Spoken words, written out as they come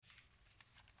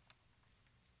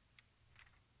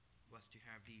blessed to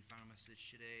have the final message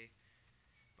today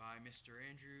by Mr.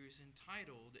 Andrews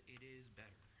entitled, It Is Better.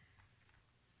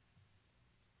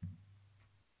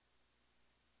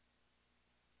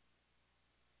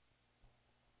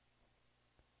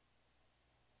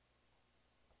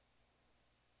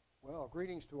 Well,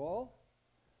 greetings to all.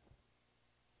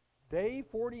 Day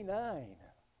 49.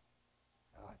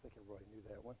 I think everybody knew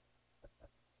that one.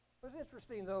 It was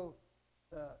interesting, though,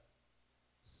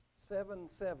 7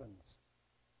 sevens.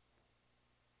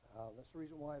 That's the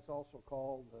reason why it's also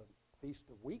called the Feast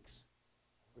of Weeks.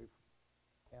 We've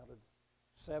counted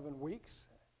 7 weeks,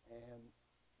 and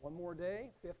one more day,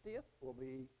 50th, will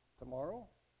be tomorrow,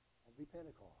 will be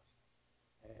Pentecost.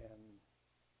 And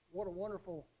what a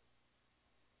wonderful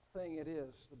thing it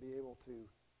is to be able to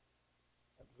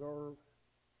observe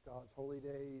God's holy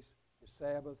days, His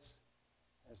Sabbaths,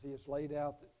 as He has laid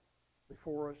out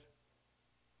before us.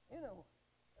 You know,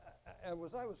 I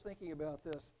was thinking about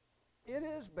this, it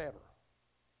is better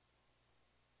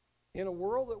in a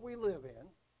world that we live in,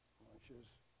 which is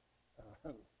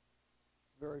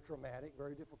very traumatic,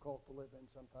 very difficult to live in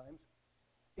sometimes.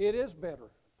 It is better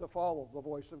to follow the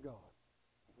voice of God.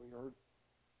 As we heard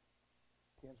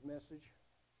Ken's message,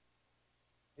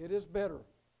 it is better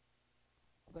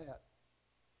that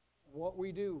what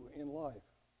we do in life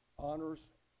honors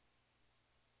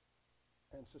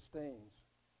and sustains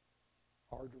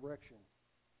our direction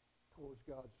towards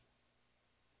God's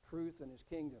truth and His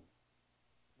kingdom.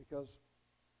 Because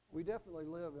we definitely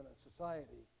live in a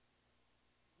society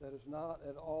that is not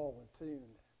at all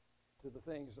attuned to the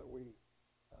things that we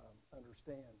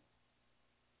understand.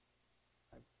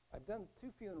 I've done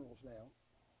 2 funerals now,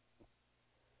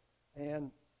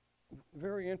 and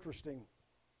very interesting,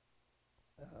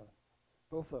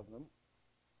 both of them.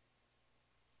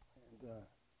 And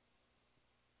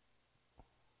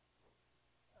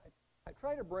I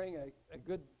try to bring a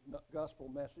good gospel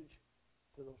message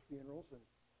to those funerals, and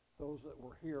those that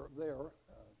were there, they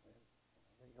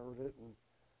heard it, and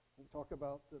we talk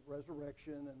about the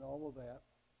resurrection and all of that.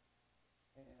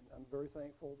 And I'm very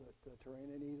thankful that Terry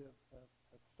and Anita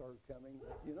have started coming.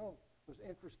 You know, it was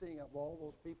interesting, of all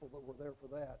those people that were there for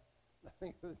that, I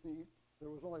think there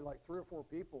was only like 3 or 4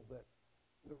 people that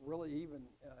really even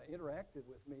interacted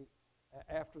with me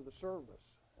after the service.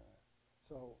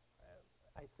 So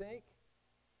I think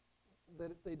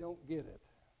that they don't get it.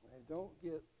 They don't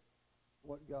get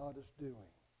what God is doing.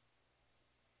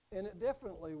 And it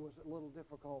definitely was a little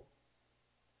difficult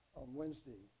on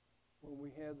Wednesday when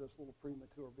we had this little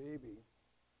premature baby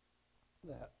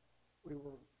that we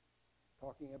were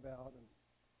talking about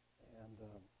and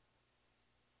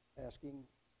asking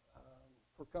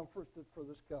for comfort for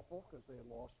this couple because they had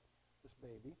lost this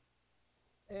baby.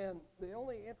 And the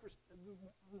only interest,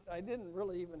 I didn't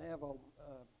really even have of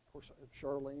course,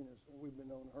 Charlene, we've been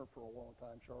knowing her for a long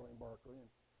time, Charlene Barkley,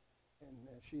 and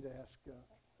she'd asked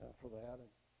for that. And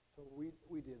so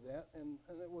we did that, and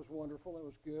it was wonderful, it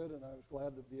was good, and I was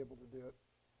glad to be able to do it.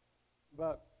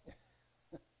 But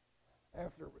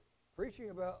after preaching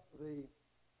about the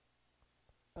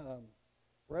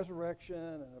resurrection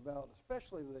and about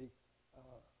especially the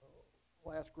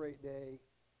last great day,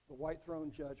 the white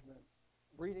throne judgment,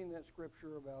 reading that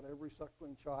scripture about every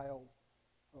suckling child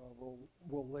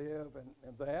will live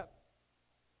and that,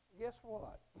 guess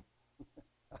what?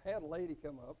 I had a lady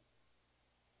come up,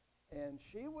 and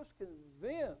she was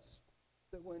convinced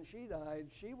that when she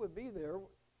died, she would be there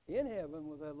in heaven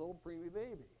with that little preemie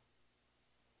baby.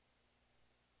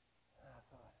 And I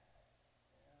thought,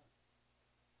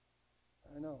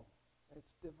 yeah, I know,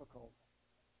 it's difficult.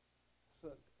 So,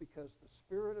 because the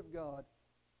Spirit of God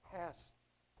has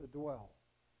to dwell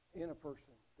in a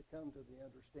person to come to the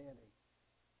understanding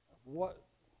of what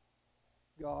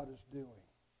God is doing.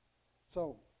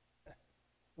 So,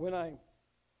 when I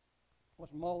was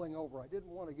mulling over, I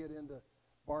didn't want to get into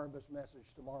Barnabas'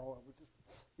 message tomorrow. I was just,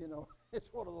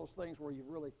 it's one of those things where you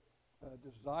really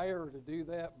desire to do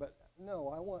that, but no,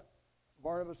 I want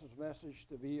Barnabas' message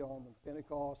to be on the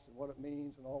Pentecost and what it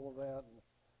means and all of that and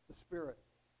the Spirit.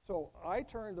 So I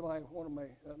turned to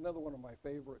another one of my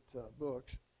favorite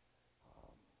books,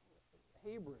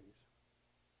 Hebrews,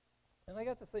 and I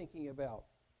got to thinking about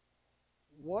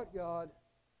what God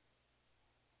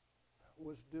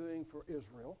was doing for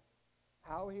Israel,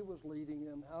 how He was leading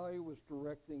them, how He was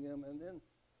directing them, and then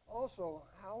also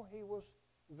how He was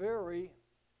very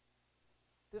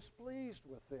displeased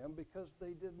with them because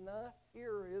they did not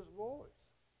hear His voice,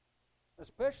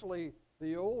 especially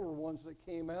the older ones that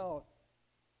came out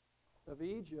of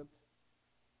Egypt.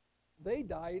 They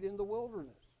died in the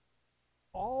wilderness.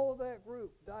 All of that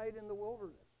group died in the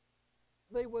wilderness.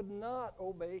 They would not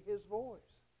obey His voice.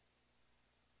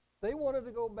 They wanted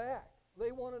to go back.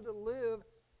 They wanted to live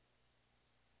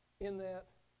in that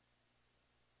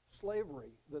slavery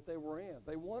that they were in.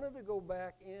 They wanted to go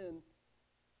back in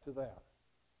to that.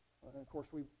 And of course,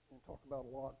 we talk about a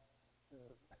lot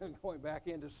going back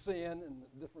into sin and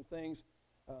different things.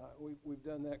 We've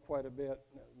done that quite a bit,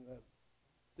 and the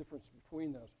difference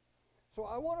between those.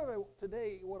 So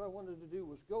today, what I wanted to do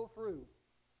was go through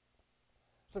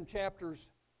some chapters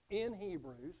in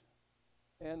Hebrews,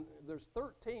 and there's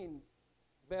 13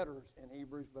 betters in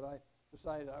Hebrews, but I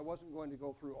decided I wasn't going to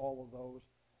go through all of those.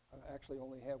 I actually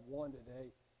only have one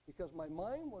today because my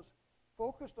mind was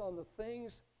focused on the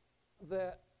things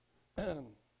that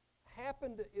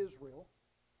happened to Israel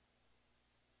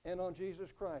and on Jesus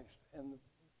Christ and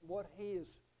what he is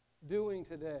doing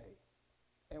today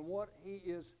and what he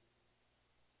is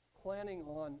planning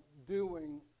on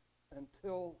doing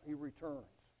until he returns.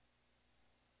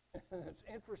 And it's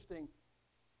interesting.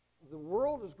 The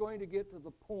world is going to get to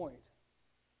the point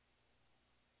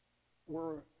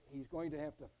where he's going to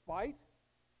have to fight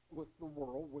with the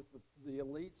world, with the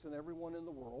elites and everyone in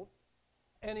the world.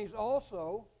 And he's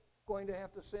also going to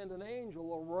have to send an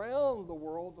angel around the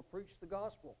world to preach the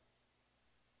gospel.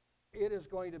 It is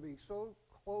going to be so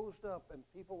closed up, and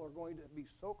people are going to be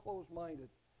so closed-minded.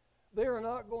 They are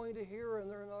not going to hear, and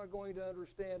they're not going to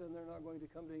understand, and they're not going to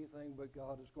come to anything, but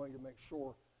God is going to make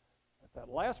sure that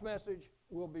last message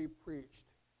will be preached.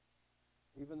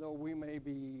 Even though we may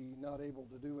be not able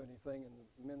to do anything, and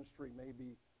the ministry may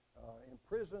be in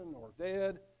prison or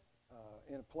dead,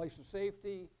 in a place of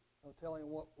safety, no telling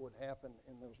what would happen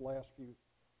in those last few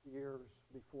years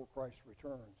before Christ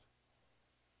returns.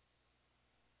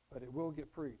 But it will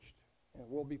get preached, and it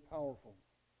will be powerful.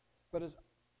 But it's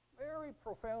very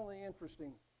profoundly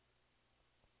interesting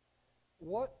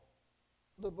what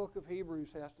the book of Hebrews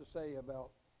has to say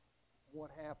about what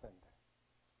happened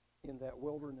in that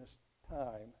wilderness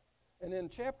time. And in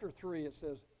chapter 3 it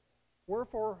says,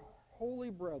 "Wherefore,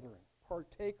 holy brethren,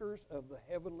 partakers of the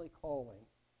heavenly calling,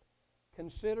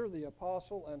 consider the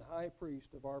apostle and high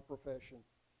priest of our profession,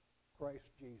 Christ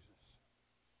Jesus."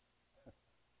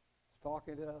 It's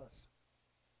talking to us.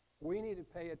 We need to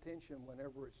pay attention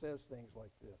whenever it says things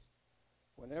like this.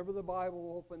 Whenever the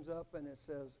Bible opens up and it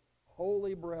says,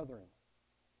 holy brethren,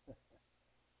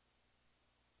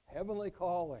 heavenly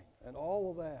calling, and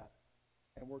all of that,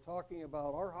 and we're talking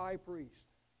about our high priest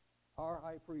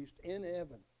in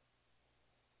heaven,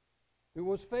 who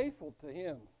was faithful to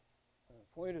him and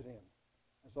appointed him,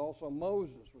 as also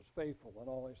Moses was faithful in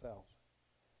all his house.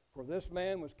 For this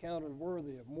man was counted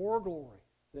worthy of more glory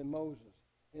than Moses,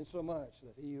 insomuch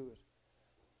that he who has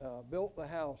built the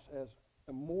house has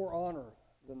more honor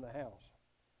than the house.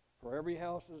 For every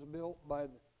house is built by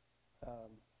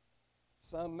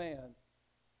some man,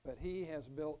 but he has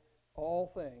built all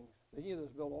things. He that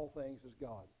has built all things is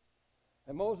God.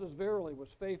 And Moses verily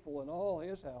was faithful in all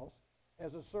his house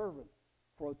as a servant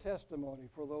for a testimony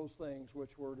for those things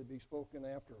which were to be spoken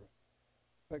after it.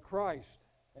 But Christ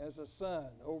as a son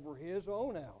over his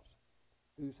own house,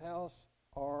 whose house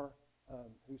are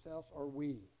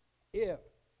we, if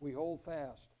we hold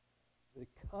fast the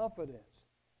confidence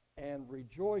and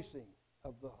rejoicing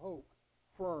of the hope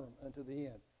firm unto the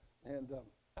end. And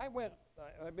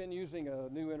I've been using a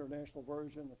New International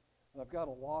Version, and I've got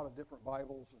a lot of different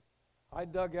Bibles. I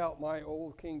dug out my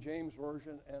old King James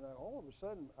Version, and all of a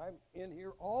sudden, I'm in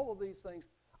here, all of these things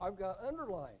I've got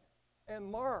underlined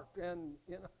and marked, and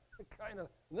kind of,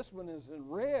 this one is in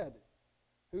red,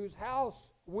 whose house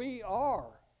we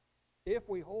are, if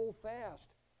we hold fast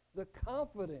the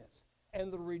confidence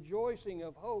and the rejoicing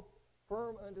of hope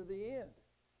firm unto the end.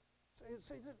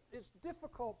 So it's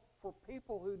difficult for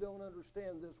people who don't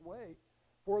understand this way,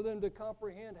 for them to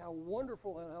comprehend how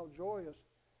wonderful and how joyous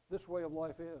this way of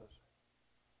life is.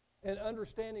 And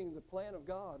understanding the plan of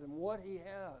God and what he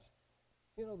has.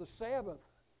 The Sabbath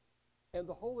and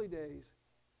the holy days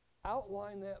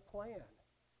outline that plan.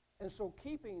 And so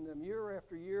keeping them year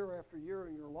after year after year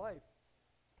in your life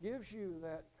gives you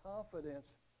that confidence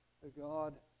that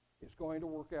God is going to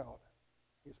work out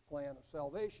his plan of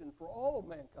salvation for all of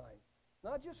mankind.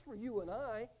 Not just for you and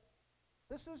I.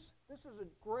 This is a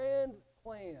grand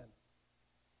plan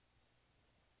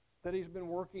that he's been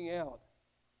working out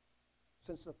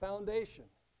since the foundation.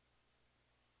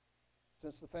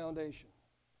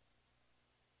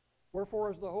 Wherefore,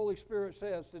 as the Holy Spirit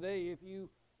says today, if you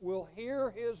will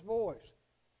hear his voice,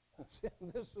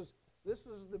 this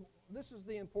is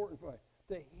the important part.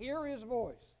 To hear his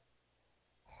voice.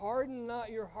 Harden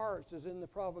not your hearts as in the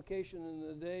provocation in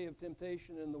the day of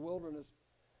temptation in the wilderness,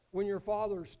 when your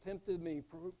fathers tempted me,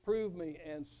 proved me,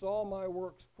 and saw my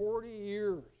works 40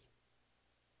 years.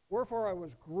 Wherefore I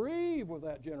was grieved with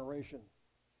that generation,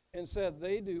 and said,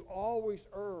 they do always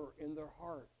err in their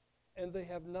heart, and they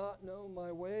have not known my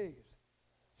ways.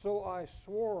 So I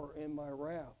swore in my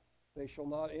wrath, they shall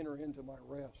not enter into my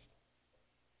rest.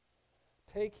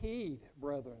 Take heed,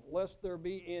 brethren, lest there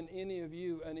be in any of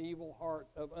you an evil heart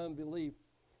of unbelief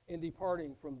in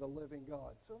departing from the living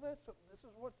God. So this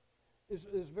is what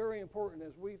is very important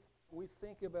as we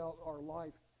think about our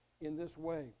life in this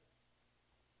way,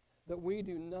 that we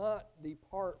do not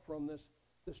depart from this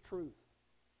truth.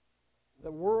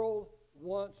 The world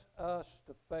wants us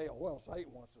to fail. Well,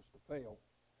 Satan wants us to fail,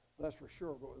 that's for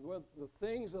sure. But with the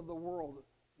things of the world,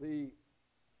 the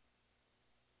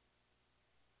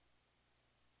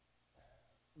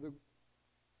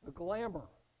glamour,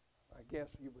 I guess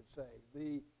you would say,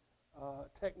 the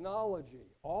technology,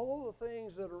 all of the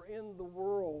things that are in the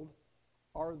world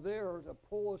are there to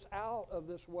pull us out of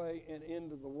this way and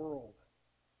into the world.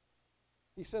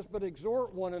 He says, but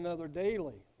exhort one another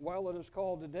daily, while it is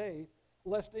called today,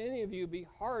 lest any of you be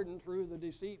hardened through the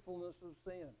deceitfulness of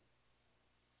sin.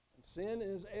 And sin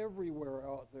is everywhere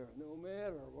out there, no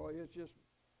matter, well, it's just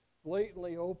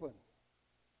blatantly open.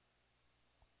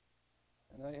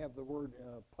 And I have the word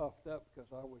puffed up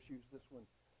because I always use this one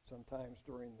sometimes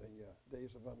during the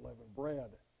days of unleavened bread.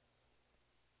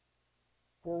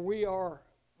 For we are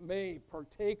made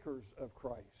partakers of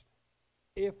Christ,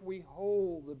 if we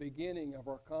hold the beginning of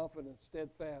our confidence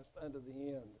steadfast unto the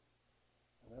end.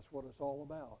 And that's what it's all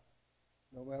about.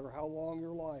 No matter how long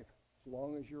your life, as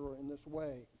long as you're in this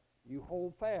way, you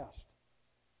hold fast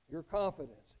your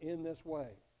confidence in this way.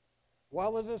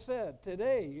 While, as I said,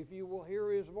 today, if you will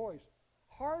hear his voice,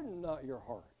 harden not your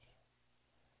hearts,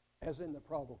 as in the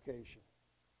provocation.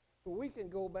 So we can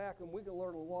go back and we can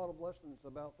learn a lot of lessons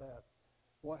about that,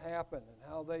 what happened and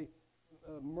how they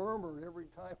murmured every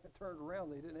time it turned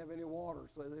around. They didn't have any water,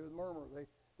 so they would murmur. They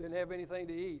didn't have anything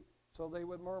to eat, so they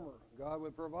would murmur. God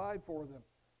would provide for them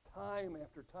time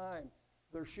after time.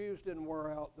 Their shoes didn't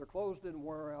wear out. Their clothes didn't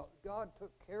wear out. God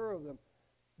took care of them.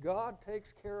 God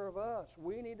takes care of us.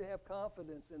 We need to have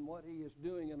confidence in what he is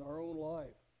doing in our own life.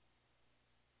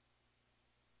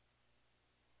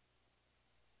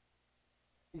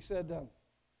 He said,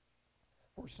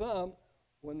 for some,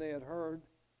 when they had heard,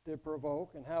 did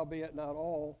provoke, and howbeit not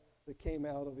all that came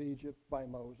out of Egypt by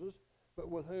Moses, but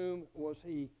with whom was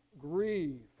he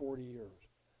grieved 40 years?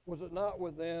 Was it not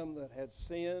with them that had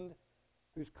sinned,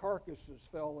 whose carcasses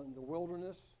fell in the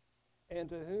wilderness, and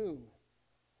to whom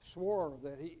swore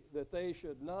that they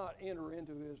should not enter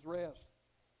into his rest,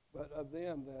 but of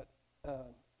them that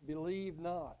believe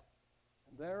not?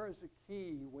 And there is a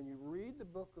key when you read the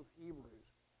book of Hebrews,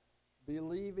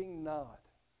 believing not.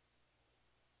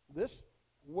 This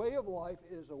way of life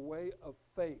is a way of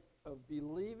faith, of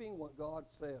believing what God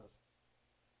says.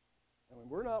 I mean,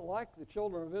 we're not like the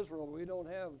children of Israel. We don't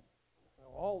have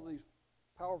all these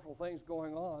powerful things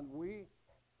going on. We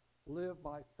live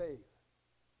by faith.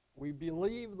 We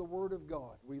believe the Word of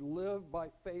God. We live by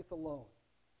faith alone.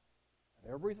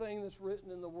 And everything that's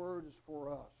written in the Word is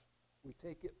for us. We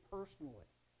take it personally.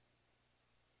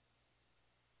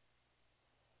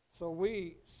 So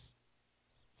we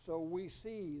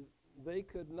see they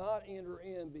could not enter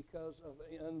in because of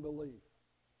unbelief.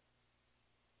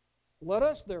 Let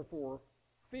us therefore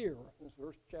fear,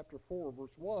 this is chapter 4,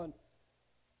 verse 1,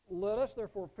 let us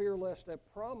therefore fear lest a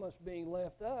promise being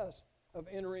left us of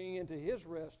entering into his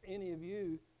rest, any of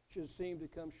you should seem to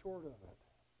come short of it.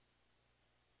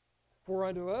 For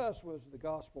unto us was the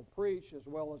gospel preached as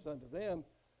well as unto them,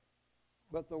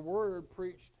 but the word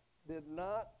preached did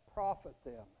not profit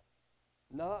them,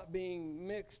 not being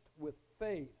mixed with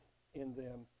faith in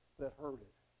them that heard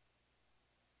it.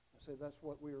 I say that's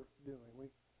what we're doing.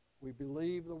 We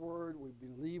believe the word, we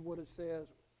believe what it says,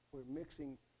 we're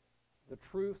mixing the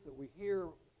truth that we hear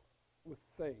with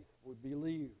faith. We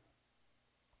believe.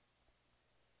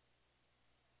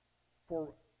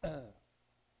 For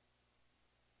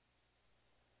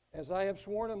as I have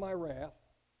sworn in my wrath,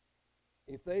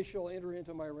 if they shall enter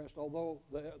into my rest, although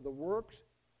the works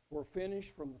were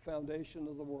finished from the foundation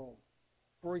of the world.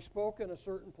 For he spoke in a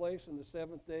certain place in the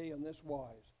seventh day in this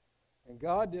wise, and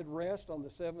God did rest on the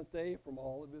seventh day from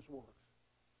all of his works.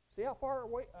 See how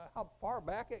far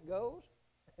back it goes?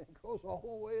 It goes all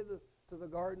the way to the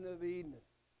Garden of Eden,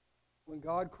 when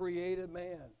God created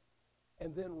man,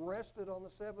 and then rested on the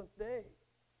seventh day.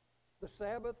 The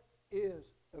Sabbath is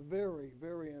a very,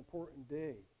 very important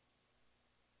day.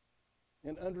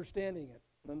 And understanding it,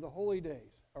 and the holy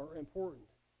days are important,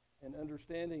 and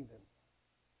understanding them.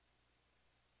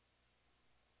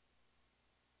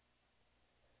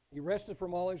 He rested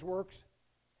from all his works,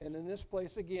 and in this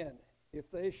place again, if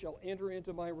they shall enter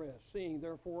into my rest. Seeing,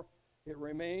 therefore, it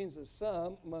remains that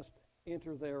some must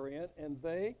enter therein, and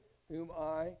they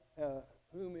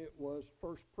whom it was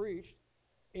first preached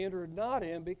entered not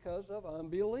in because of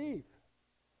unbelief.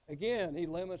 Again, he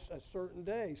limits a certain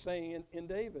day, saying in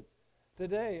David,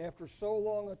 today, after so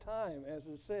long a time, as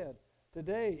is said,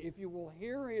 today, if you will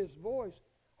hear his voice,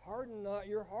 harden not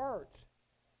your hearts.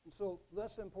 And so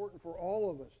that's important for all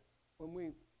of us when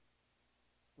we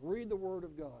read the Word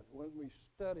of God, when we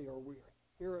study or we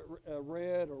hear it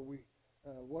read or we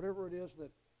whatever it is that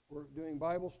we're doing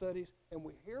Bible studies, and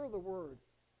we hear the Word,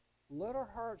 let our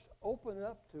hearts open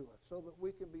up to it so that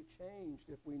we can be changed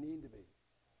if we need to be,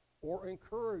 or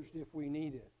encouraged if we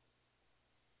need it,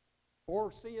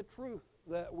 or see a truth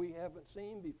that we haven't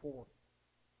seen before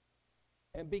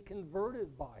and be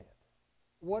converted by it.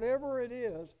 Whatever it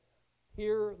is,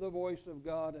 hear the voice of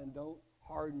God and don't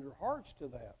harden your hearts to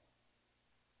that.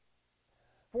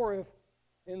 For if,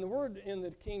 in the word in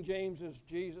the King James is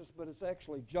Jesus, but it's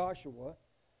actually Joshua,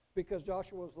 because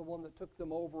Joshua was the one that took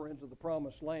them over into the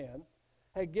promised land,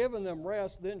 had given them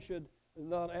rest, then should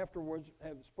not afterwards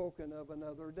have spoken of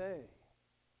another day.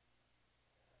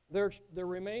 There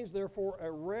remains, therefore,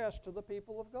 a rest to the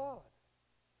people of God.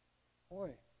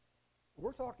 Boy,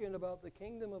 we're talking about the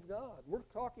kingdom of God. We're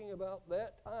talking about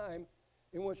that time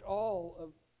in which all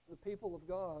of the people of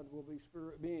God will be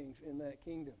spirit beings in that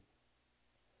kingdom.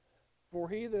 For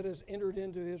he that has entered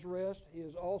into his rest, he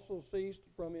has also ceased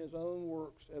from his own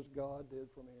works as God did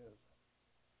from his.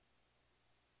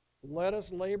 Let us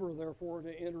labor, therefore,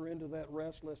 to enter into that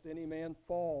rest, lest any man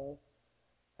fall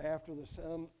after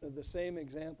the same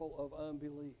example of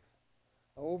unbelief.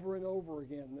 Over and over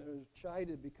again, they're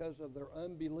chided because of their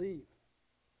unbelief.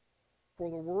 For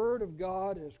the word of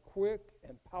God is quick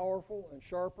and powerful and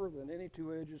sharper than any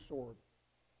two-edged sword,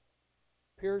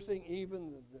 piercing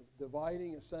even the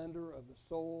dividing asunder of the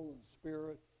soul and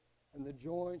spirit, and the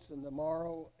joints and the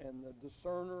marrow, and the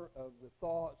discerner of the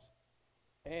thoughts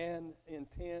and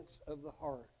intents of the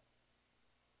heart.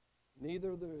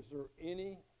 Neither is there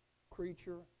any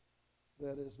creature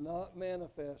that is not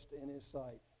manifest in his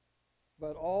sight,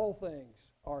 but all things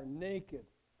are naked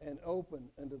and open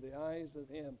unto the eyes of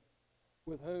him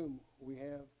with whom we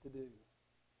have to do.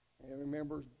 And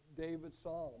remember David's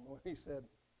psalm where he said,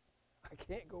 I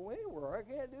can't go anywhere. I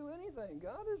can't do anything.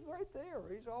 God is right there.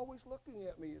 He's always looking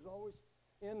at me. He's always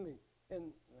in me.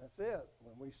 And that's it.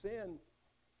 When we sin,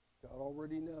 God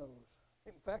already knows.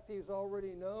 In fact, he's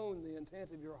already known the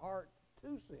intent of your heart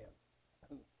to sin.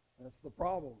 And that's the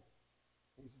problem.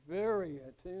 He's very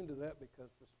attuned to that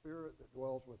because the Spirit that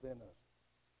dwells within us.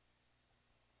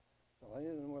 So I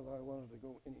didn't know whether I wanted to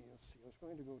go any. Let's see. I was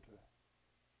going to go to.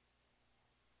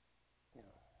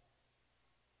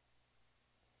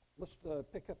 Let's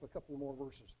pick up a couple more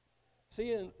verses.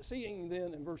 Seeing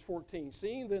then, in verse 14,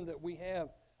 seeing then that we have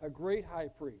a great high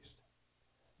priest,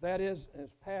 that is, has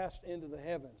passed into the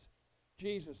heavens,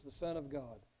 Jesus, the Son of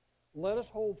God, let us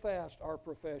hold fast our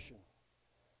profession.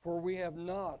 For we have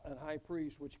not an high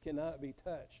priest which cannot be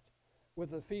touched with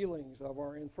the feelings of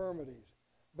our infirmities,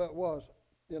 but was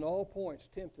in all points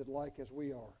tempted like as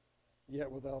we are, yet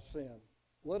without sin.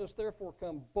 Let us therefore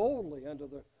come boldly unto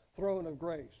the throne of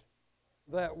grace,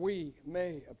 that we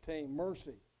may obtain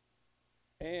mercy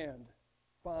and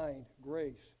find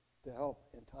grace to help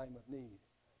in time of need.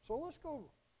 So let's go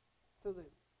to the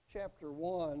chapter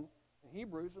 1 in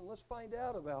Hebrews, and let's find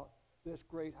out about this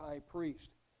great high priest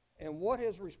and what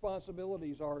his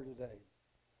responsibilities are today.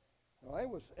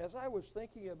 As I was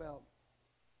thinking about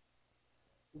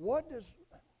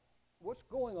what's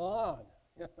going on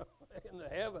in the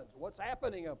heavens, what's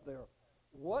happening up there,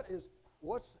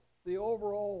 what's the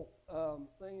overall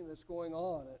thing that's going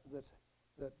on,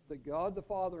 that the God the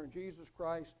Father and Jesus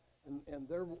Christ and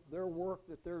their work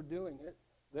that they're doing,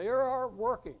 they are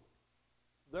working.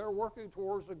 They're working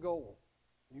towards a goal.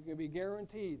 You can be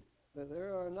guaranteed that they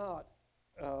are not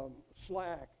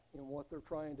slack in what they're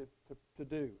trying to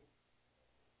do.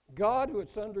 God, who at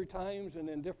sundry times and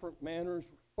in different manners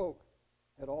spoke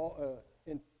at all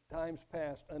in times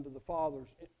past unto the fathers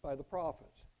by the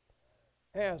prophets,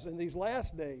 has in these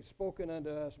last days spoken unto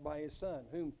us by his Son,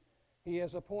 whom he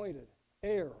has appointed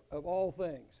heir of all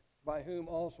things, by whom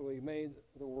also he made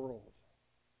the worlds,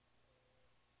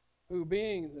 who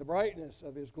being the brightness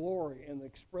of his glory and the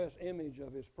express image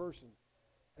of his person,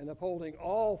 and upholding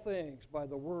all things by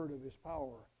the word of his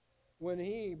power, when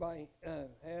he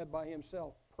had by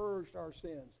himself purged our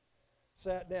sins,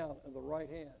 sat down at the right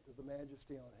hand of the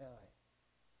majesty on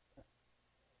high.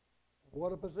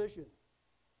 What a position.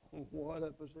 What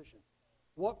a position.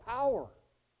 What power.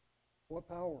 What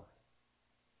power.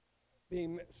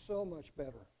 being so much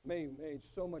better, made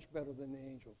so much better than the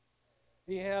angels.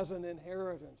 He has an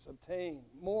inheritance obtained,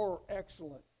 more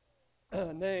excellent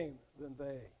name than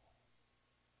they.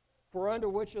 For unto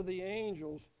which of the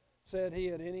angels said he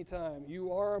at any time,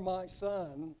 You are my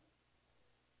son,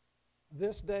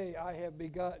 this day I have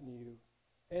begotten you,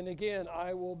 and again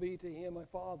I will be to him a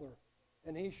father,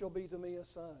 and he shall be to me a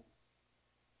son.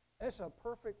 That's a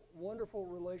perfect, wonderful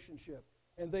relationship.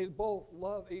 And they both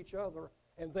love each other,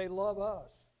 and they love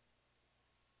us.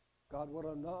 God would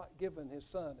have not given his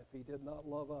son if he did not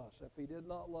love us, if he did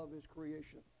not love his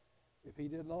creation, if he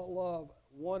did not love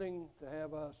wanting to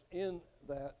have us in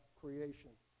that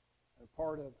creation and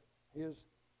part of his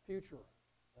future.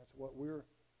 That's what we're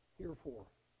here for.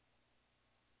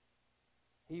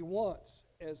 He wants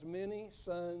as many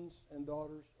sons and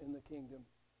daughters in the kingdom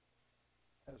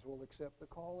as will accept the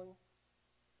calling,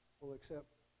 will accept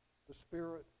the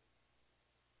Spirit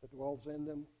that dwells in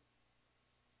them,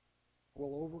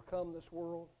 will overcome this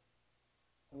world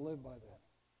and live by that.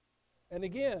 And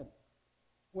again,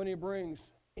 when he brings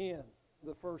in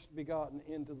the first begotten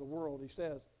into the world, he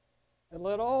says, And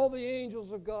let all the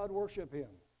angels of God worship him.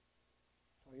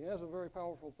 So he has a very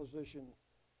powerful position.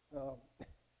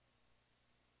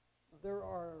 There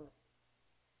are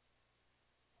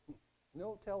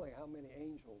no telling how many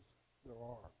angels there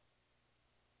are.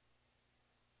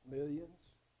 Millions,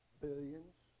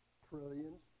 billions,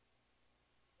 trillions.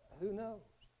 Who knows?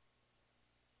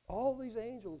 All these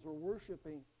angels are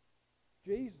worshiping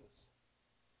Jesus.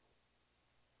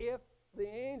 If the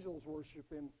angels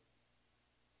worship him,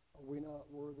 are we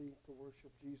not worthy to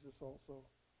worship Jesus also?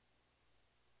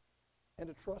 And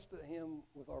to trust in him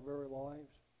with our very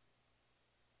lives?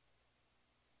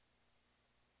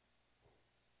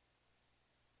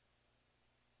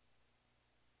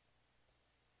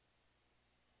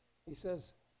 He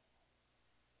says,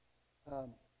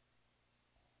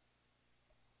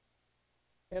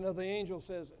 and of the angel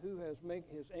says, Who has made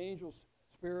his angels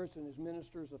spirits and his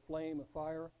ministers a flame of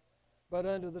fire? But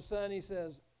unto the Son he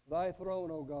says, Thy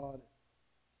throne, O God,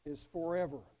 is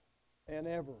forever and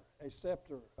ever. A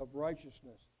scepter of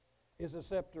righteousness is a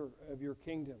scepter of your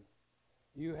kingdom.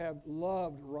 You have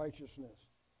loved righteousness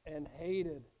and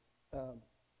hated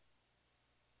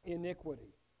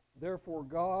iniquity. Therefore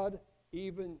God,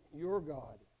 even your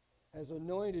God, has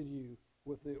anointed you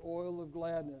with the oil of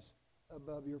gladness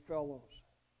above your fellows.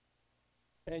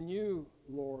 And you,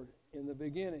 Lord, in the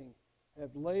beginning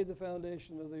have laid the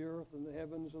foundation of the earth, and the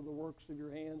heavens are the works of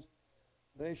your hands.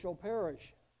 They shall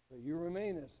perish, but you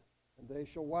remainest, and they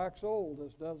shall wax old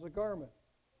as does a garment.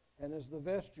 And as the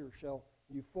vesture shall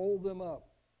you fold them up,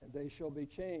 and they shall be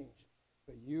changed.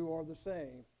 But you are the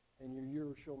same, and your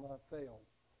years shall not fail.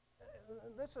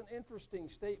 That's an interesting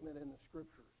statement in the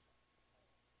Scriptures.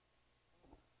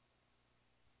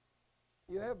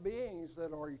 You have beings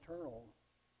that are eternal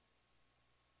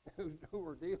who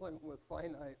are dealing with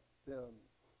finite,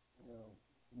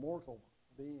 mortal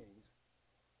beings,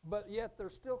 but yet they're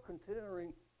still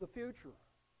considering the future.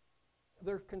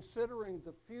 They're considering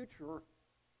the future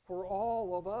for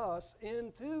all of us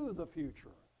into the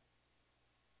future.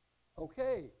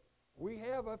 Okay, we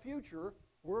have a future.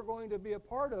 We're going to be a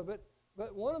part of it.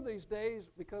 But one of these days,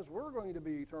 because we're going to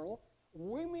be eternal,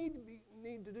 we need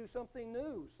to do something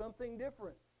new, something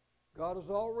different. God is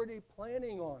already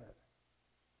planning on it.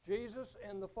 Jesus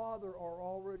and the Father are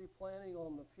already planning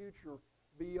on the future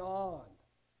beyond.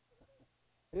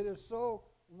 It is so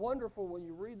wonderful when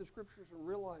you read the Scriptures and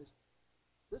realize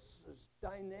this is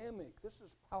dynamic, this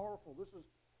is powerful, this is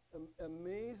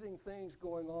amazing things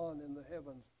going on in the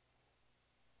heavens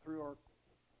through our,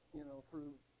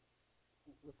 through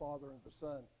the Father and the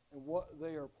Son, and what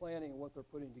they are planning and what they're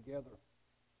putting together.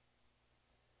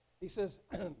 He says,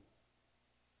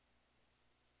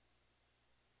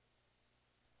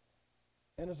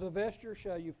 And as a vesture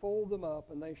shall you fold them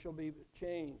up, and they shall be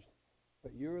changed.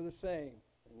 But you are the same,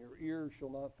 and your ears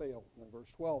shall not fail. And verse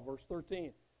 12, verse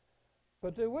 13.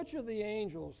 But to which of the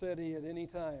angels said he at any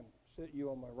time, Sit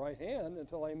you on my right hand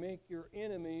until I make your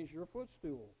enemies your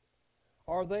footstool?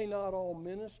 Are they not all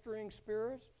ministering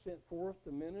spirits sent forth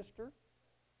to minister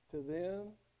to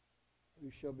them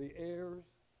who shall be heirs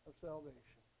of salvation?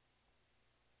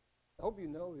 I hope you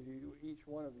know that each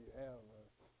one of you have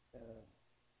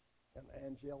an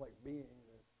angelic being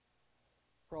that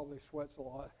probably sweats a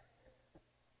lot.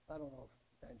 I don't know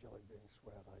if angelic beings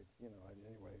sweat.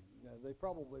 Anyway, they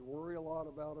probably worry a lot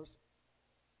about us,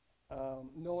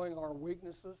 knowing our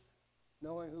weaknesses,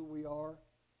 knowing who we are.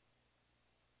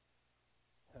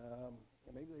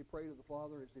 And maybe they pray to the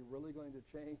Father, is he really going to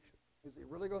change? Is he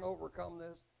really going to overcome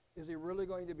this? Is he really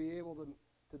going to be able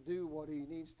to do what he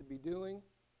needs to be doing?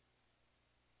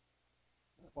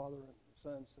 And the Father and the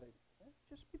Son say,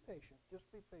 just be patient,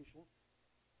 just be patient.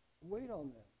 Wait on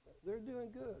them. They're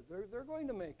doing good. They're going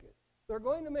to make it. They're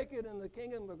going to make it in the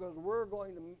kingdom because we're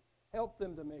going to help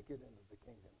them to make it into the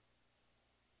kingdom.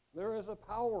 There is a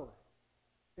power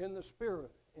in the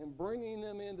Spirit in bringing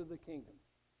them into the kingdom.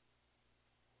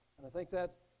 And I think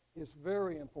that is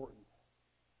very important.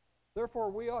 Therefore,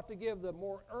 we ought to give the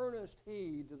more earnest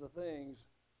heed to the things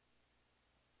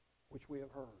which we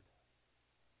have heard.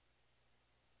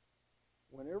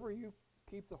 Whenever you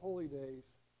keep the holy days,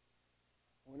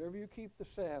 whenever you keep the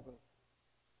Sabbath,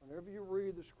 whenever you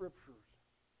read the Scriptures,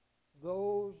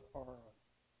 those are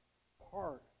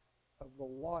part of the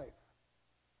life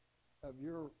of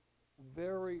your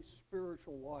very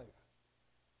spiritual life,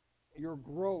 your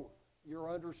growth, your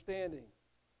understanding,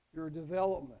 your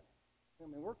development. I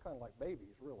mean, we're kind of like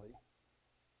babies, really.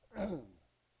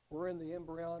 We're in the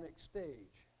embryonic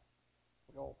stage.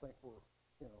 We all think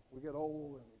we get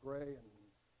old and gray,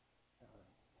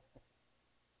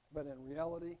 but in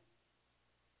reality,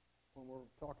 when we're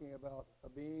talking about a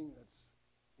being that's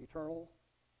eternal,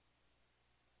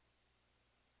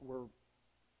 we're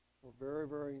very,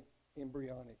 very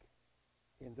embryonic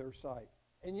in their sight.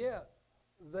 And yet,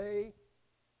 they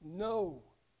know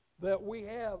that we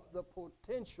have the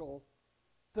potential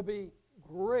to be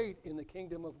great in the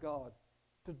kingdom of God,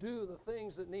 to do the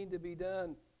things that need to be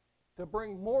done to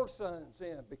bring more sons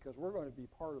in, because we're going to be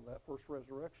part of that first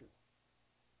resurrection.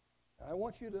 I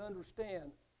want you to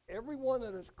understand, everyone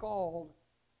that is called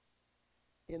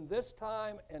in this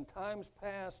time and times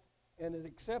past and has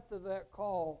accepted that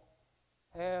call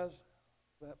has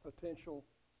that potential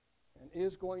and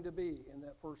is going to be in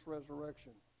that first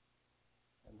resurrection.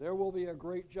 And there will be a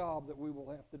great job that we will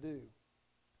have to do.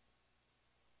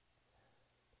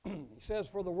 He says,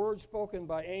 for the word spoken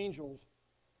by angels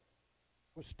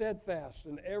was steadfast,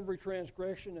 and every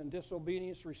transgression and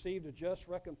disobedience received a just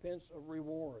recompense of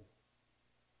reward.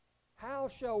 How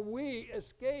shall we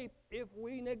escape if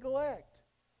we neglect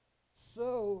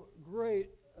so great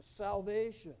a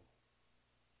salvation,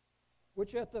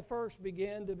 which at the first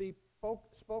began to be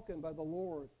spoken by the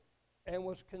Lord, and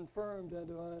was confirmed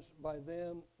unto us by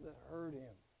them that heard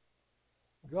him?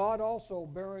 God also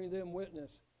bearing them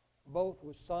witness, both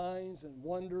with signs and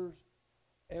wonders,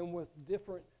 and with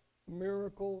different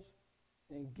miracles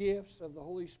and gifts of the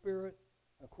Holy Spirit,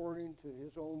 according to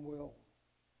his own will.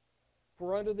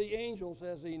 For unto the angels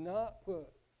has he not put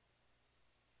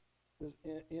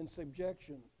in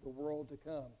subjection the world to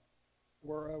come,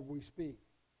 whereof we speak.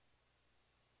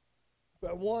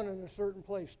 But one in a certain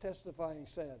place testifying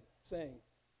said, saying,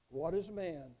 what is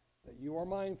man that you are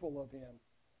mindful of him,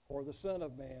 or the Son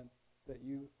of Man that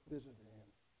you visited him?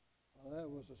 Well, that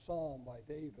was a psalm by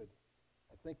David.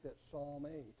 I think that's Psalm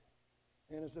 8.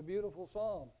 And it's a beautiful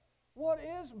psalm. What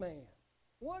is man?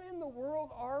 What in the world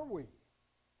are we?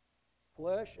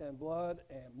 Flesh and blood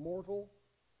and mortal,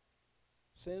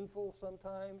 sinful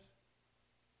sometimes.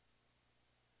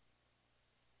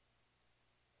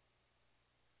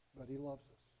 But he loves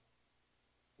us.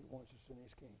 He wants us in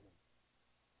his kingdom.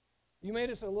 You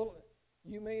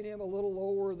made him a little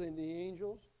lower than the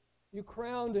angels. You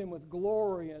crowned him with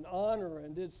glory and honor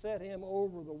and did set him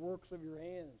over the works of your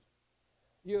hands.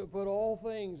 You have put all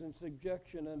things in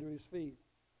subjection under his feet,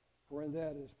 for in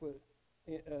that is put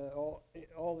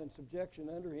all in subjection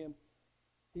under him.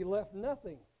 He left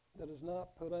nothing that is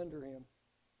not put under him.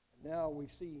 And now we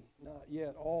see not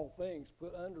yet all things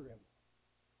put under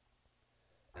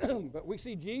him. But we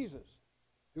see Jesus,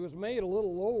 who was made a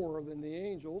little lower than the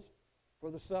angels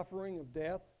for the suffering of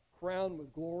death, crowned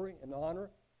with glory and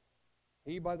honor.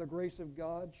 He, by the grace of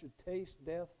God, should taste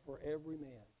death for every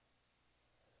man.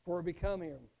 For become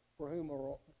him, for whom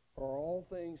are all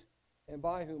things, and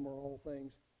by whom are all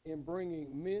things, in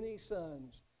bringing many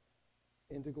sons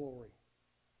into glory,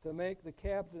 to make the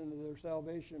captain of their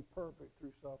salvation perfect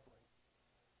through suffering.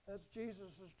 That's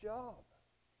Jesus' job.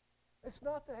 It's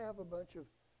not to have a bunch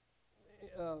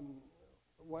of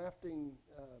wafting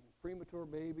premature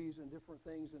babies and different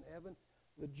things in heaven.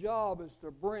 The job is to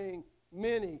bring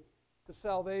many to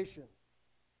salvation.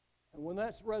 And when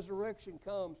that resurrection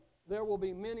comes, there will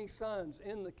be many sons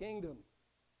in the kingdom.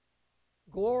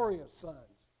 Glorious sons.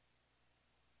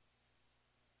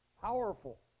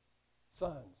 Powerful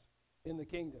sons in the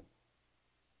kingdom.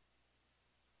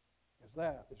 Because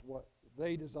that is what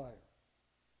they desire.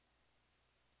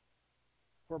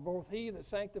 For both he that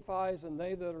sanctifies and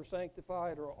they that are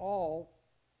sanctified are all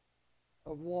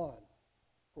of one.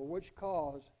 For which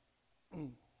cause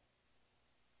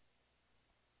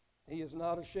he is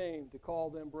not ashamed to call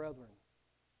them brethren,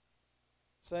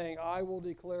 saying, I will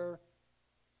declare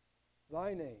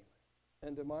thy name.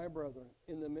 and to my brethren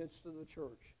in the midst of the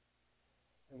church.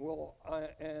 And will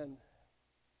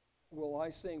I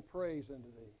sing praise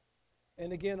unto thee.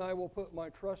 And again I will put my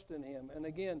trust in him. And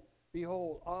again,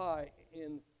 behold, I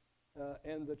and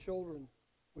the children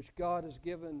which God has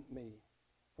given me.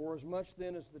 For as much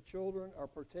then as the children are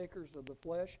partakers of the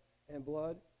flesh and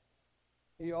blood,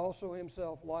 he also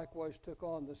himself likewise took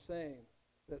on the same,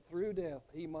 that through death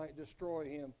he might destroy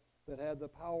him that had the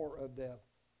power of death,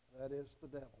 that is, the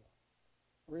devil.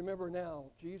 Remember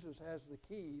now, Jesus has the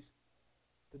keys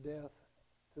to death,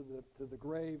 to the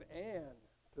grave, and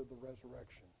to the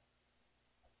resurrection.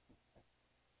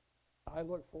 I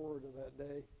look forward to that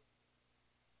day.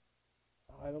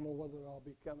 I don't know whether I'll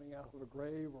be coming out of the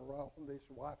grave or I'll be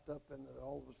swiped up and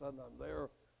all of a sudden I'm there,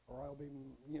 or I'll be,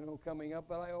 coming up.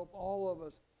 But I hope all of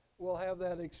us will have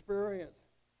that experience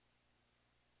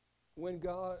when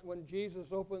Jesus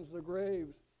opens the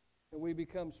graves and we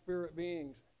become spirit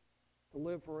beings to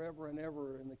live forever and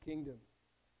ever in the kingdom.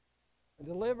 And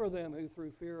deliver them who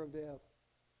through fear of death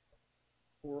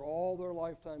were all their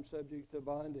lifetime subject to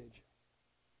bondage.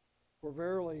 For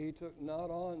verily he took not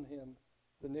on him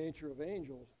the nature of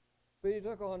angels, but he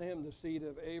took on him the seed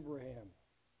of Abraham.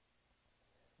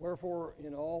 Wherefore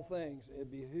in all things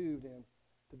it behooved him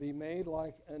to be made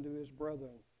like unto his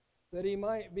brethren, that he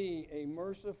might be a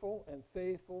merciful and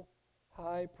faithful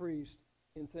high priest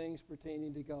in things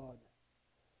pertaining to God,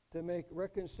 to make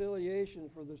reconciliation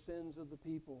for the sins of the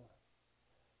people.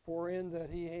 For in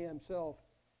that he himself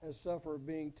has suffered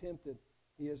being tempted,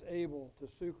 he is able to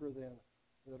succor them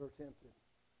that are tempted.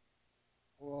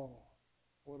 Whoa,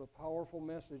 what a powerful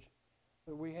message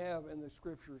that we have in the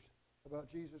Scriptures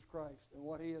about Jesus Christ and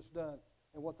what he has done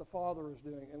and what the Father is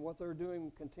doing and what they're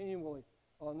doing continually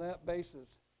on that basis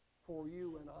for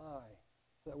you and I,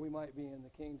 that we might be in the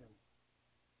kingdom.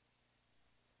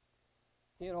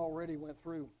 Ken already went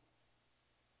through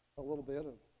a little bit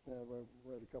of, I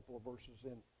read a couple of verses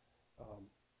in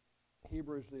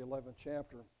Hebrews, the 11th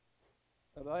chapter.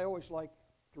 And I always like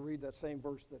to read that same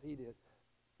verse that he did,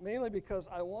 mainly because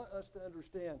I want us to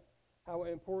understand how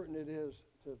important it is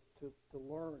to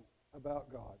learn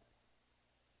about God.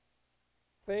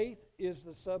 Faith is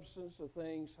the substance of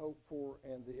things hoped for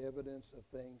and the evidence of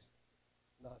things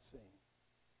not seen.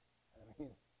 I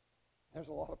mean, there's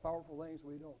a lot of powerful things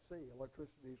we don't see.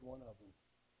 Electricity is one of them.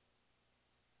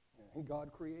 And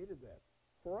God created that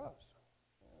for us.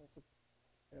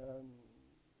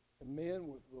 Men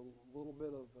with a little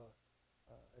bit of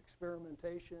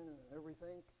experimentation and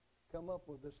everything come up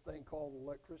with this thing called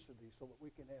electricity so that we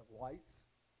can have lights.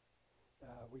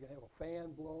 We can have a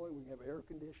fan blowing. We can have air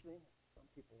conditioning. Some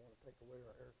people want to take away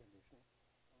our air conditioning.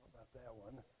 I don't know about that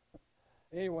one.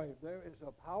 Anyway, there is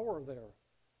a power there.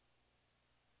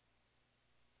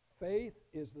 Faith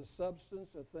is the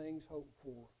substance of things hoped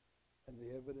for and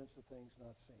the evidence of things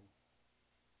not seen.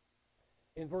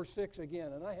 In verse 6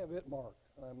 again, and I have it marked,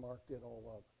 and I marked it all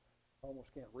up. I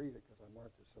almost can't read it because I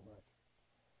marked it so much.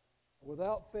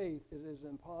 Without faith it is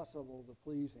impossible to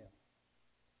please him.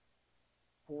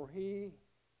 For he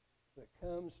that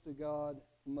comes to God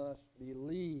must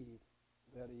believe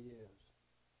that he is.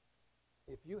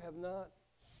 If you have not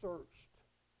searched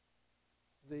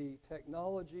the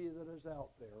technology that is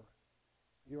out there,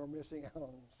 you are missing out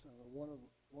on one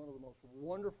of the most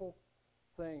wonderful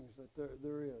things that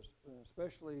there is, and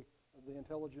especially the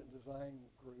intelligent design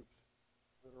groups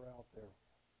that are out there.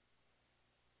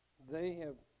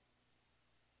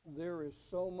 There is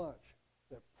so much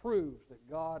that proves that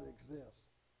God exists.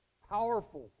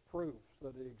 Powerful proofs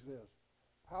that he exists.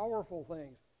 Powerful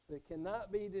things that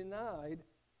cannot be denied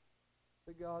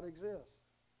that God exists.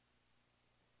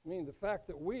 I mean, the fact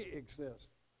that we exist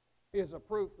is a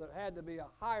proof that had to be a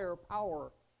higher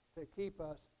power to keep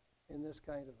us in this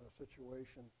kind of a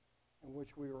situation in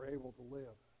which we were able to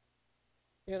live.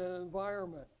 In an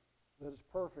environment that is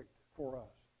perfect for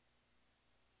us.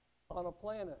 On a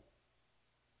planet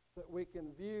that we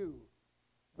can view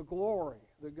the glory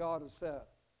that God has set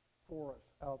for us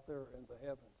out there in the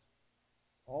heavens.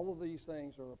 All of these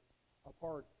things are a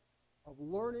part of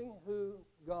learning who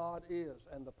God is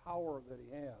and the power that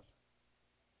he has.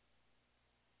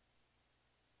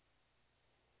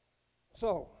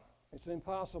 So, it's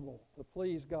impossible to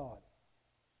please God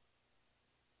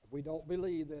if we don't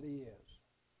believe that he is.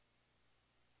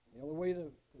 The only way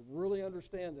to really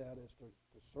understand that is to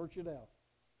search it out,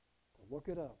 to look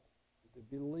it up, and to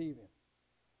believe him.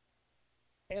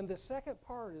 And the second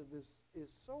part of this is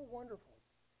so wonderful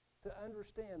to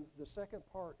understand. The second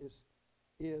part is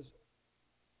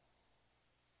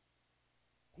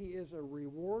he is a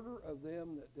rewarder of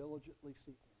them that diligently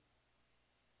seek him.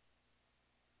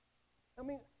 I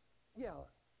mean, yeah,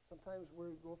 Sometimes we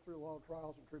go through a lot of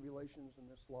trials and tribulations in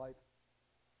this life.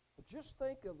 But just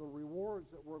think of the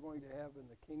rewards that we're going to have in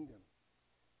the kingdom.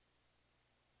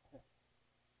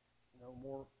 No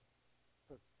more,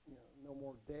 no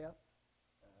more death,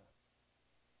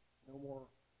 no more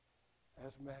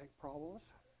asthmatic problems,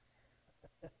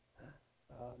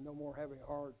 no more having a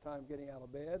hard time getting out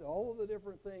of bed. All of the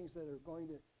different things that are going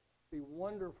to be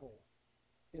wonderful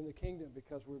in the kingdom,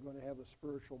 because we're going to have a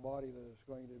spiritual body that is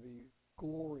going to be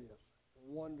glorious,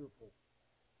 wonderful.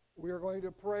 We are going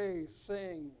to praise,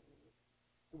 sing.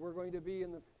 We're going to be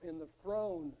in the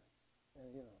throne,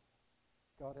 and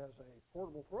God has a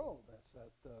portable throne.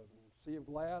 That's that sea of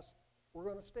glass. We're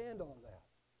going to stand on that.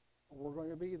 We're going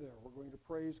to be there. We're going to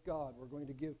praise God. We're going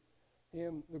to give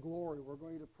Him the glory. We're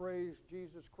going to praise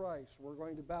Jesus Christ. We're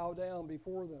going to bow down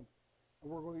before them,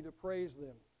 and we're going to praise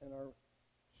them. And our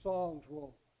songs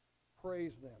will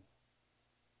praise them.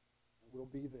 We'll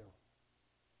be there.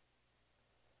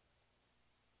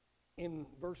 In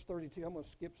verse 32, I'm going to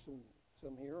skip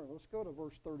some here, and let's go to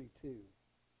verse 32.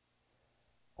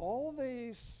 All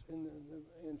these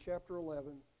in chapter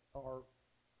 11 are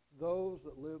those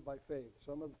that live by faith.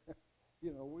 Some of them,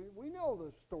 we know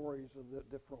the stories of the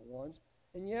different ones,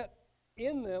 and yet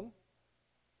in them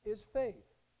is faith.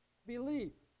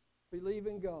 Believe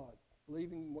in God,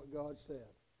 believing what God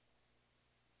said.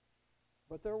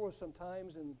 But there were some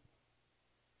times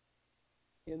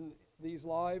in these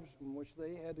lives in which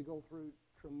they had to go through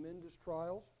tremendous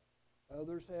trials.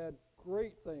 Others had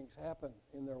great things happen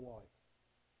in their life.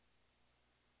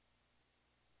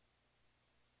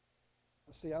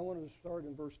 Let's see, I wanted to start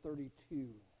in verse 32.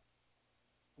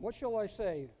 What shall I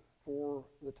say for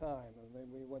the time? And then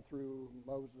we went through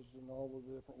Moses and all of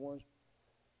the different ones.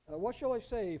 What shall I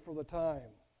say for the time?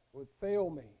 It would fail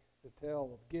me to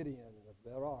tell of Gideon and of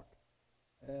Barak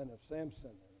and of Samson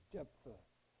and of Jephthah,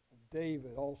 of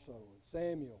David also, and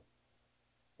Samuel,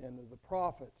 and of the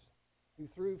prophets, who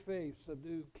through faith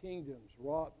subdued kingdoms,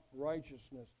 wrought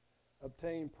righteousness,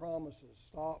 obtained promises,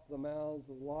 stopped the mouths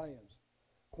of lions,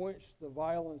 quenched the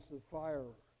violence of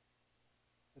fire,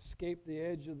 escaped the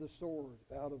edge of the sword,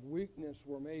 out of weakness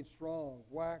were made strong,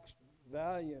 waxed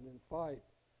valiant in fight,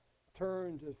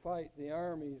 turned to fight the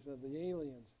armies of the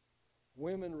aliens.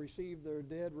 Women received their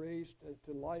dead raised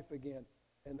to life again,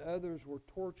 and others were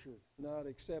tortured, not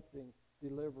accepting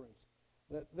deliverance,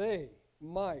 that they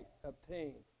might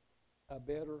obtain a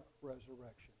better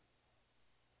resurrection.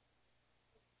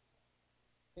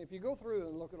 If you go through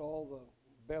and look at all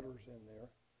the betters in there,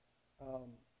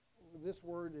 this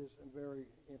word is a very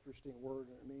interesting word,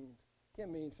 and it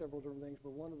can mean several different things,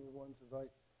 but one of the ones that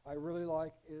I really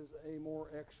like is a more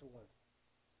excellent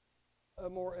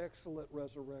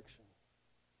resurrection.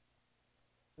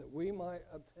 That we might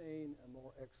obtain a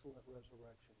more excellent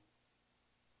resurrection.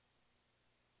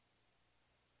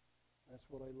 That's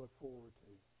what I look forward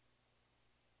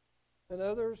to. And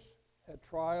others had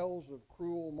trials of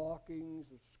cruel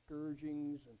mockings, of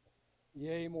scourgings, and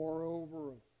yea,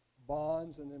 moreover, of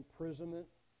bonds and imprisonment.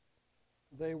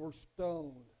 They were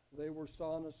stoned, they were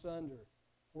sawn asunder,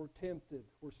 were tempted,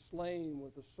 were slain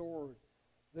with the sword.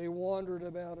 They wandered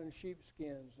about in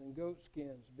sheepskins and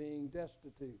goatskins, being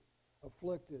destitute,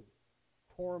 afflicted,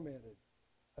 tormented,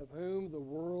 of whom the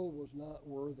world was not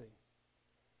worthy.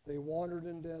 They wandered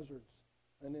in deserts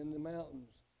and in the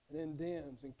mountains and in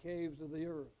dens and caves of the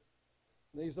earth.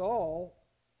 These all,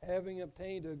 having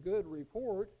obtained a good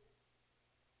report,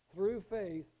 through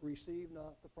faith received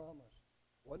not the promise.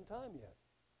 Wasn't time yet.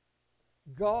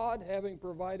 God having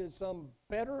provided some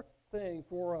better thing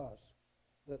for us,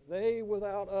 that they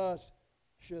without us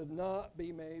should not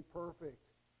be made perfect.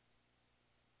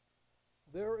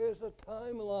 There is a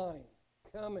timeline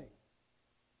coming,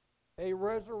 a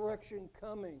resurrection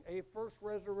coming, a first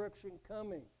resurrection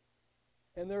coming.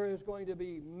 And there is going to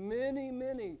be many,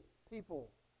 many people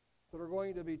that are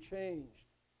going to be changed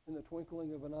in the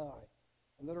twinkling of an eye,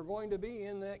 and that are going to be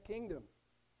in that kingdom.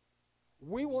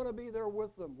 We want to be there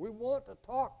with them. We want to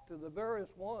talk to the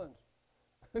various ones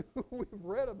we've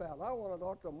read about. I want to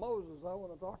talk to Moses. I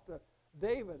want to talk to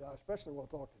David. I especially want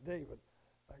to talk to David.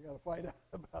 I got to find out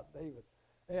about David.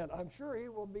 And I'm sure he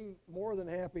will be more than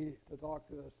happy to talk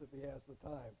to us if he has the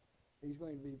time. He's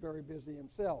going to be very busy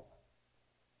himself.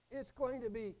 It's going to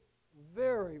be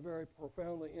very, very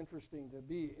profoundly interesting to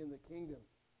be in the kingdom.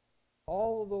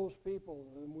 All of those people,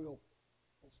 and we'll,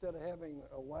 instead of having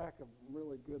a lack of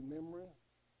really good memory,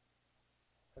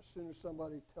 as soon as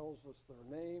somebody tells us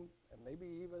their name, and maybe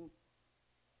even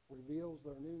reveals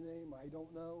their new name, I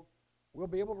don't know, we'll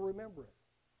be able to remember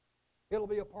it. It'll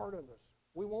be a part of us.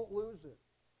 We won't lose it.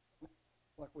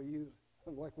 Like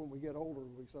when we get older,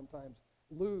 we sometimes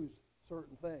lose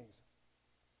certain things.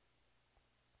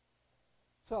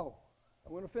 So,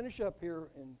 I'm going to finish up here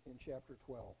in chapter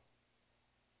 12.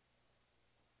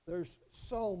 There's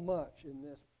so much in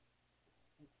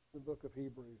the book of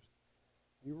Hebrews.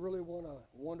 You really want a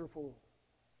wonderful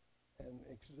and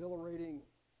exhilarating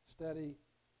study,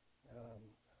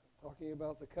 talking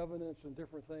about the covenants and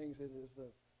different things. It is a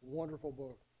wonderful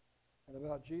book. And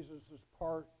about Jesus'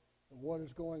 part and what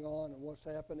is going on and what's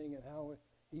happening and how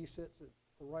he sits at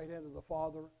the right hand of the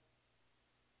Father.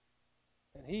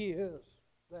 And he is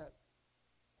that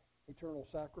eternal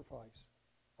sacrifice,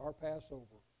 our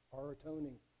Passover, our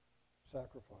atoning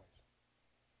sacrifice.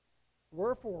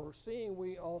 Wherefore, seeing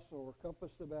we also are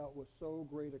compassed about with so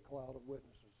great a cloud of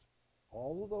witnesses,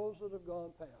 all of those that have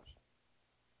gone past,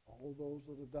 all of those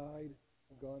that have died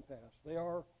and gone past, they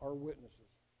are our witnesses.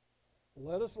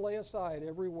 Let us lay aside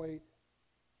every weight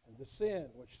and the sin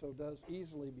which so does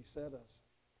easily beset us.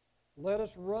 Let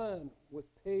us run with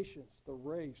patience the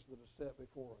race that is set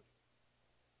before us.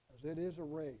 As it is a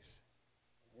race.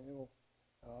 You know,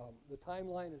 the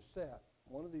timeline is set.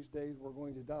 One of these days we're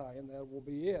going to die, and that will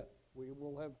be it. We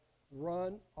will have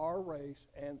run our race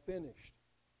and finished.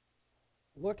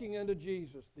 Looking unto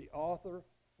Jesus, the author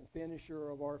and finisher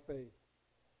of our faith,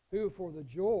 who for the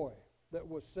joy that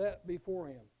was set before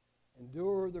him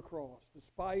endured the cross,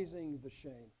 despising the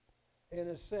shame, and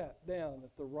is set down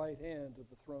at the right hand of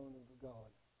the throne of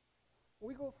God.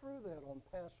 We go through that on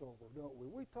Passover, don't we?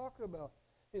 We talk about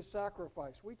his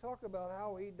sacrifice. We talk about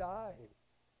how he died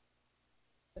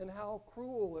and how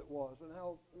cruel it was and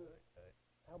how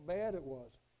bad it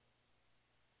was.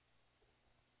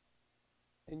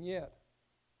 And yet,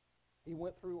 he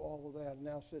went through all of that and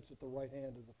now sits at the right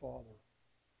hand of the Father.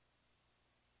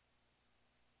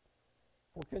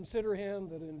 For consider him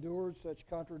that endured such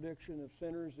contradiction of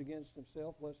sinners against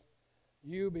himself, lest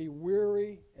you be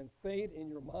weary and faint in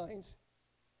your minds.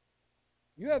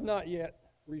 You have not yet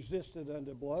resisted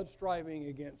unto blood, striving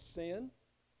against sin,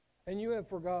 and you have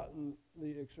forgotten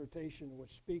the exhortation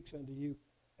which speaks unto you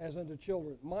as unto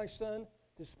children. My son,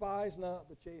 despise not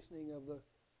the chastening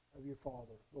of your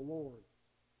father, the Lord,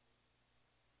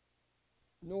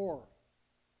 nor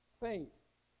faint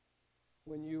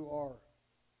when you are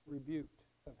rebuked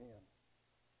of him.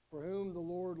 For whom the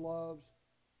Lord loves,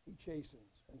 he chastens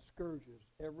and scourges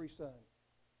every son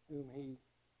whom he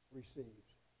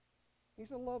receives.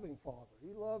 He's a loving Father.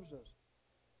 He loves us.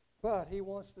 But he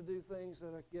wants to do things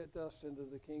that get us into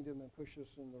the kingdom and push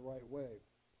us in the right way.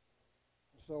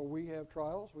 So we have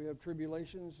trials, we have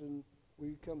tribulations, and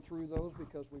we come through those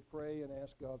because we pray and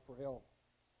ask God for help.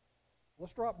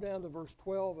 Let's drop down to verse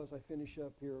 12 as I finish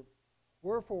up here.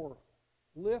 Wherefore,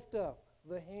 lift up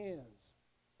the hands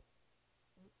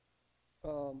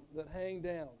that hang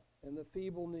down and the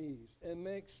feeble knees, and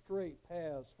make straight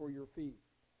paths for your feet,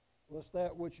 lest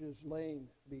that which is lame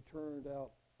be turned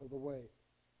out of the way,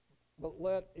 but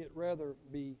let it rather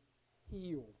be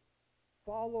healed.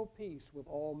 Follow peace with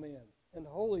all men, and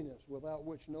holiness, without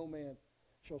which no man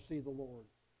shall see the Lord.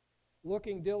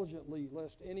 Looking diligently,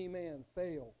 lest any man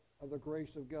fail of the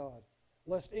grace of God,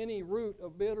 lest any root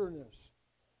of bitterness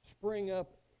spring up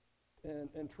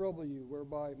and trouble you,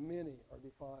 whereby many are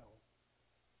defiled.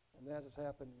 And that has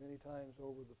happened many times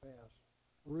over the past.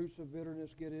 Roots of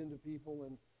bitterness get into people,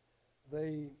 and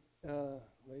they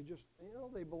just,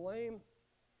 they blame,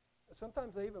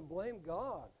 sometimes they even blame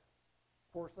God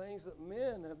for things that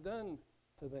men have done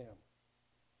to them.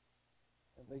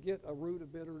 And they get a root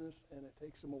of bitterness, and it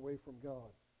takes them away from God.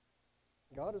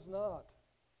 God is not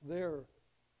there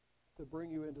to bring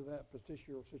you into that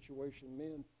particular situation.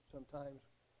 Men sometimes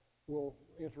will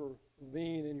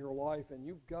intervene in your life, and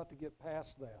you've got to get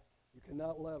past that. You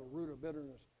cannot let a root of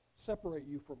bitterness separate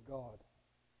you from God.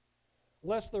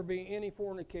 Lest there be any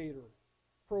fornicator,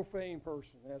 profane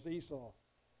person, as Esau,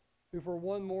 who for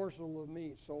one morsel of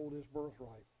meat sold his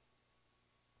birthright.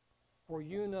 For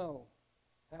you know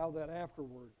how that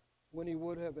afterward, when he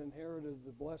would have inherited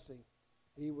the blessing,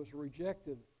 he was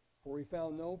rejected, for he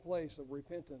found no place of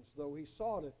repentance, though he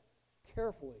sought it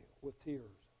carefully with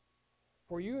tears.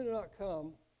 For you do not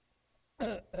come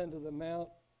unto the mount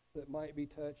that might be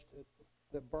touched,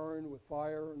 that burned with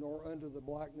fire, nor unto the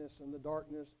blackness and the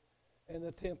darkness and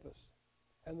the tempest,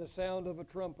 and the sound of a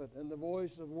trumpet, and the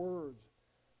voice of words,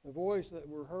 the voice that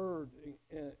were heard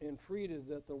entreated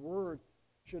that the word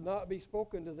should not be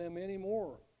spoken to them any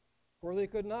more, for they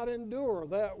could not endure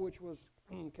that which was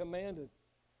commanded.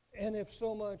 And if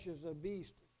so much as a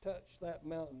beast touch that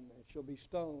mountain, it shall be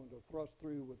stoned or thrust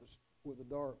through with a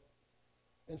dart.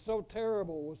 And so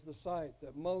terrible was the sight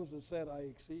that Moses said, I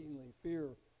exceedingly fear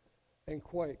and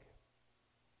quake.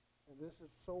 And this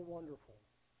is so wonderful.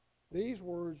 These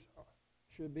words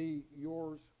should be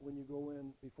yours when you go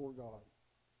in before God,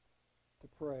 to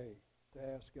pray, to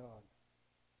ask God.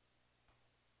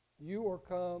 You are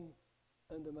come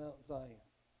unto Mount Zion,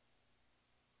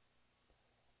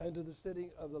 unto the city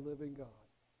of the living God,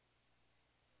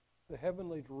 the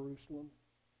heavenly Jerusalem,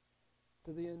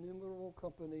 to the innumerable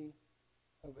company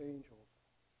of angels,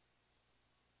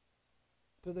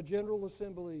 to the general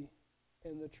assembly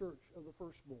and the church of the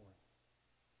firstborn,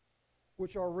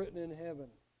 which are written in heaven,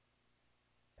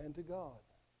 and to God,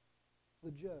 the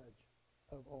judge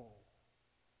of all,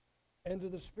 and to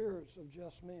the spirits of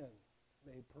just men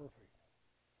made perfect,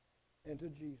 and to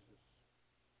Jesus.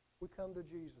 We come to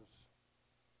Jesus.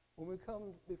 When we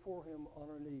come before him on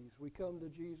our knees, we come to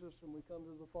Jesus and we come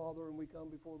to the Father and we come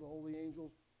before the holy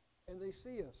angels, and they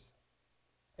see us,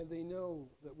 and they know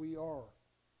that we are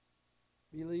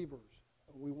believers,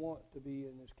 and we want to be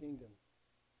in his kingdom.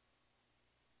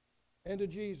 And to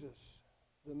Jesus,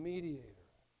 the mediator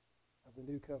of the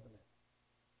new covenant,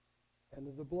 and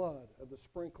to the blood of the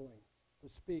sprinkling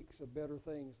that speaks of better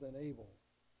things than Abel.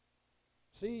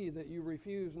 See that you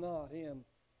refuse not him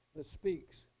that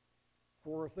speaks,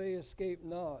 for if they escape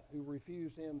not who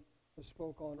refused him that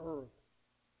spoke on earth,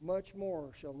 much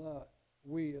more shall not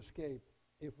we escape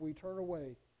if we turn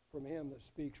away from him that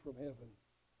speaks from heaven,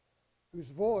 whose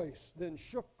voice then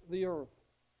shook the earth,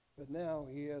 but now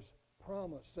he has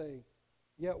promised, saying,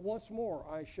 Yet once more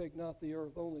I shake not the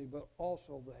earth only, but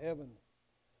also the heaven.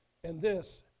 And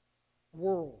this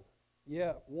world,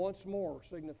 yet once more,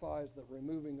 signifies the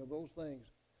removing of those things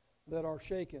that are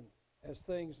shaken as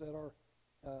things that are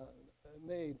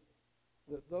made,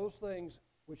 that those things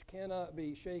which cannot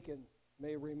be shaken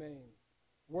may remain.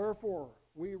 Wherefore,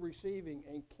 we receiving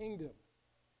a kingdom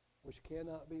which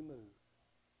cannot be moved.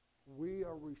 We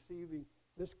are receiving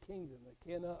this kingdom that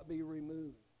cannot be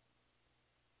removed.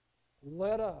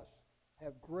 Let us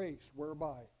have grace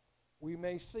whereby we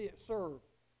may serve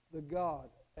the God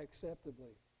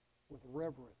acceptably with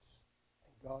reverence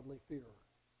and godly fear.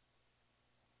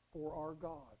 For our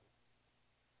God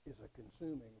is a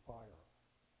consuming fire.